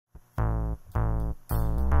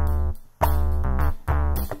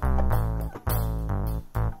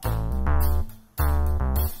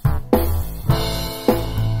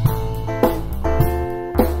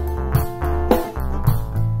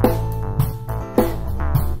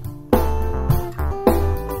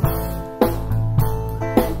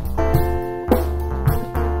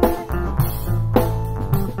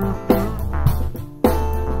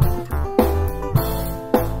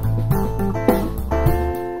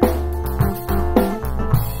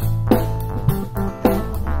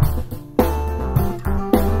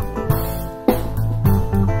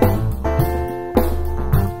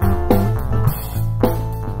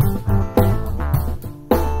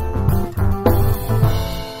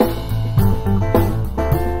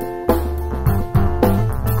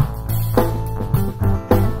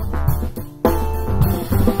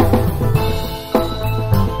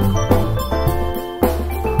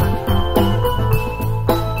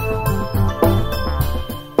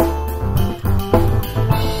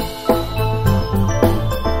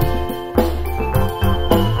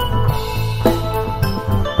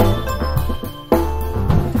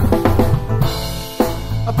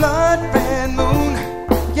good red moon.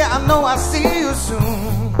 Yeah, I know I'll see you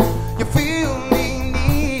soon. You feel me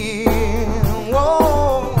near.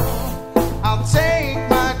 Whoa, I'll take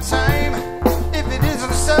my time if it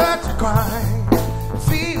isn't such a crime.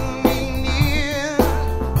 Feel me near.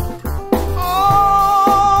 Oh,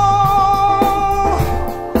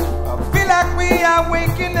 I feel like we are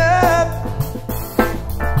waking up.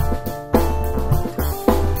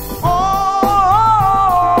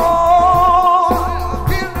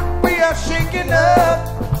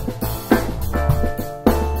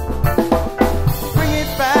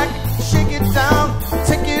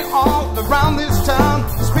 Around this town,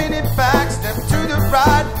 spin it back, step to the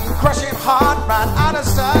right, crush it hard, right out of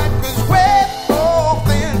sight. 'Cause we're both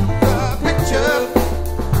in the picture,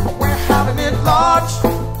 we're having it large.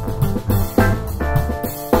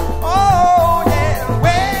 Oh yeah,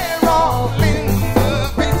 we're all in the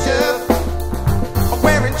picture,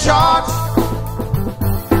 we're in charge.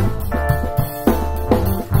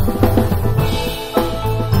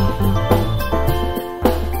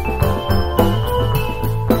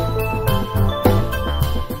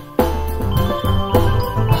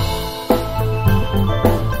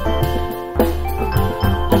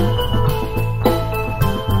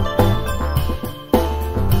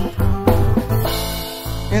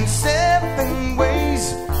 In 7 ways,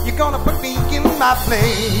 you're gonna put me in my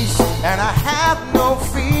place, and I have no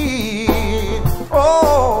fear.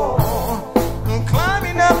 Oh, I'm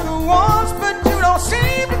climbing up the walls, but you don't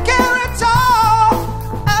seem to care at all,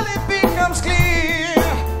 and it becomes clear.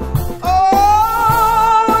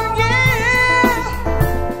 Oh yeah,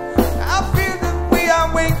 I feel that we are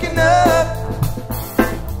waking up.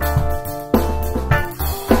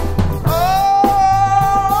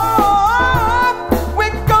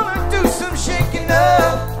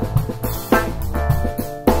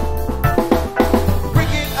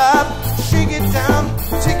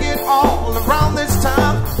 All around this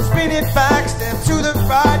town, spin it back, step to the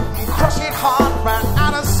right, and crush it hard, right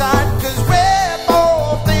out of sight. 'Cause we're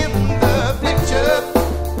both in the picture,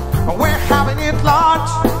 and we're having it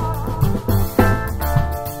large.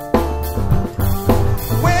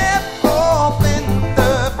 We're both in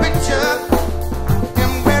the picture,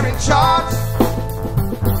 and we're in charge.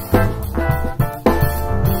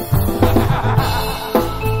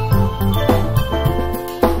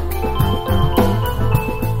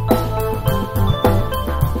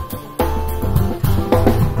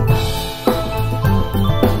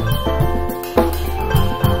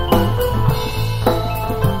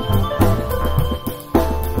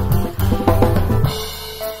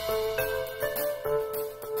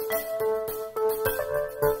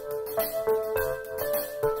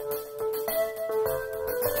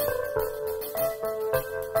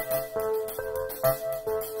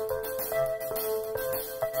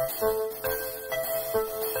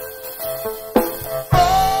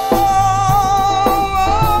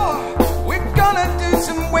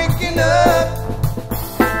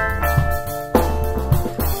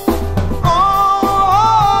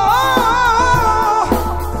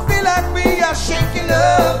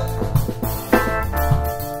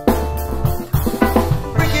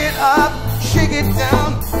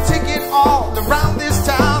 Around this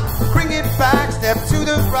town, bring it back, step to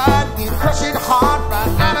the right, and crush it hard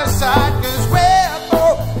right